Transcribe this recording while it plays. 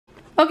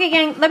Okay,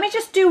 gang, let me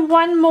just do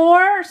one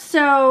more.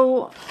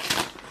 So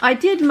I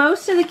did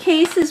most of the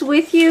cases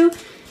with you.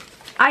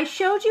 I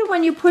showed you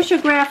when you push a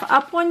graph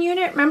up 1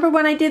 unit. Remember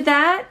when I did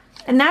that?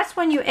 And that's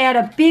when you add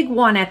a big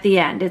one at the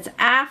end. It's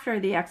after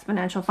the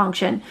exponential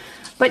function.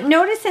 But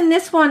notice in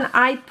this one,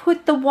 I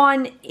put the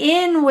 1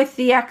 in with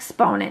the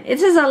exponent.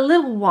 This is a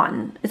little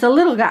one. It's a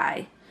little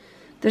guy.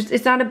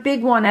 It's not a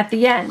big one at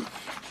the end.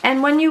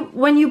 And when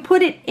you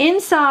put it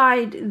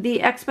inside the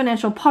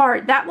exponential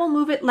part, that will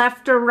move it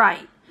left or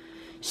right.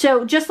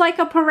 So just like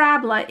a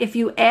parabola, if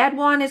you add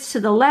 1, it's to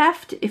the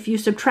left. If you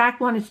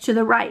subtract 1, it's to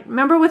the right.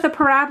 Remember with a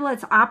parabola,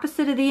 it's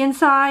opposite of the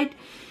inside.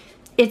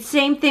 It's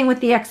same thing with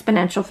the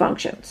exponential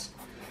functions.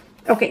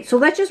 Okay, so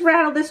let's just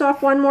rattle this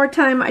off one more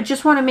time. I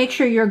just want to make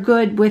sure you're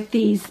good with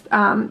these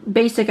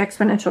basic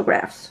exponential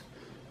graphs.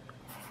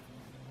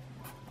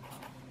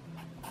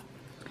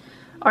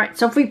 All right,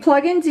 so if we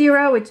plug in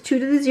 0, it's 2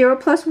 to the 0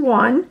 plus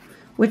 1,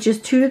 which is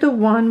 2 to the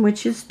 1,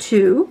 which is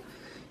 2.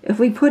 If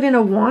we put in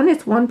a 1,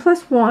 it's 1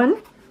 plus 1,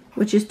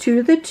 which is 2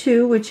 to the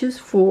 2, which is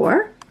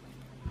 4.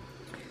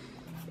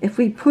 If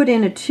we put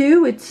in a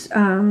 2, it's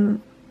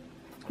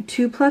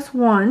 2 plus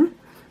 1,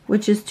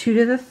 which is 2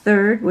 to the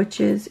 3rd, which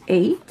is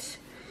 8.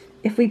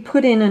 If we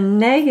put in a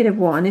negative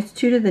 1, it's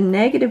 2 to the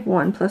negative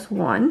 1 plus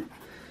 1,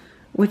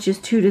 which is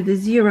 2 to the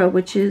 0,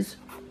 which is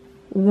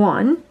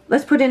 1.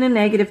 Let's put in a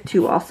negative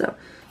 2 also.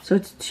 So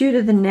it's 2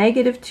 to the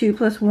negative 2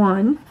 plus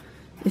 1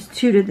 is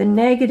 2 to the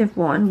negative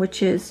 1,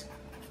 which is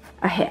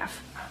a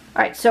half.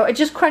 All right, so I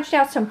just crunched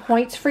out some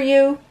points for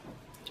you.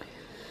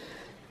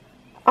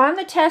 On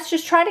the test,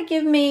 just try to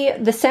give me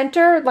the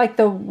center, like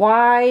the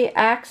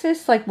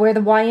y-axis, like where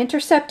the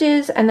y-intercept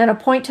is, and then a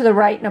point to the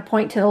right and a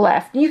point to the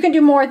left. You can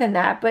do more than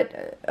that,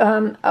 but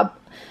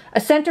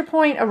a center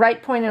point, a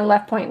right point, and a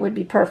left point would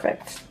be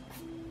perfect.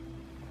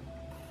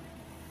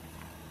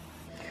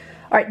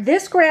 All right,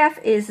 this graph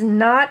is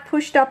not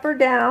pushed up or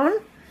down,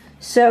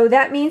 so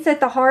that means that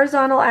the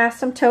horizontal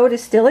asymptote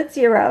is still at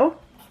 0.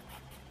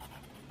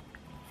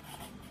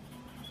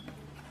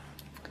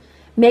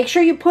 Make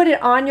sure you put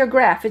it on your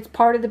graph. It's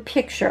part of the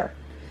picture.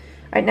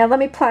 All right, now let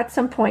me plot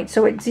some points.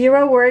 So at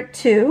 0, we're at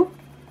 2.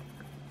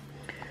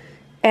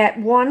 At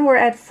 1, we're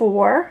at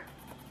 4.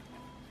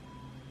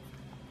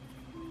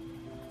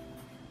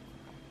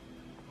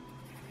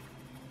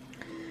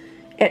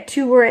 At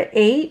 2, we're at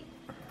 8.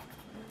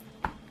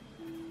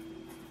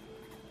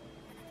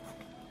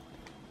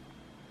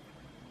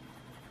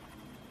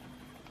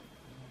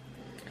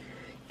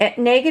 At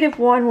negative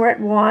 1, we're at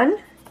 1.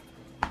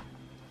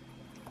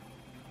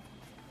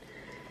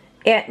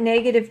 At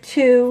negative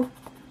 2,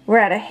 we're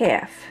at a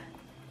half.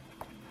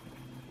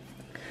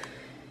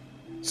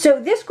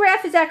 So this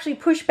graph is actually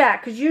pushed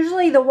back because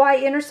usually the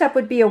y-intercept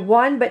would be a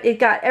 1, but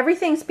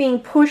everything's being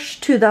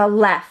pushed to the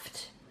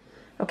left.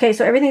 Okay,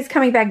 so everything's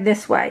coming back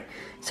this way.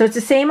 So it's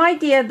the same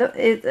idea, the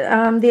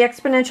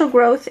exponential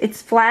growth,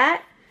 it's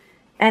flat,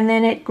 and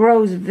then it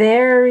grows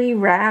very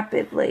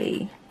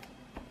rapidly.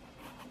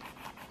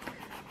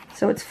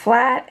 So it's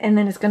flat, and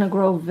then it's going to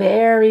grow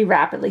very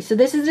rapidly. So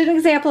this is an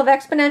example of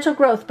exponential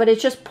growth, but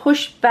it's just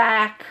pushed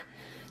back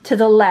to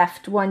the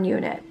left 1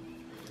 unit.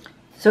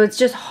 So it's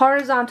just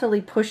horizontally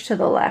pushed to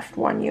the left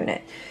 1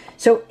 unit.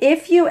 So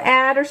if you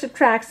add or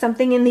subtract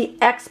something in the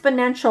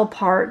exponential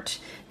part,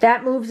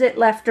 that moves it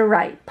left or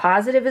right.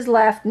 Positive is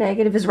left,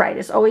 negative is right.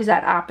 It's always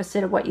that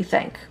opposite of what you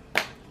think.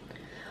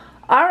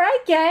 All right,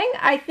 gang,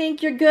 I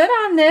think you're good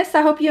on this.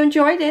 I hope you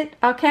enjoyed it.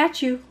 I'll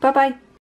catch you. Bye-bye.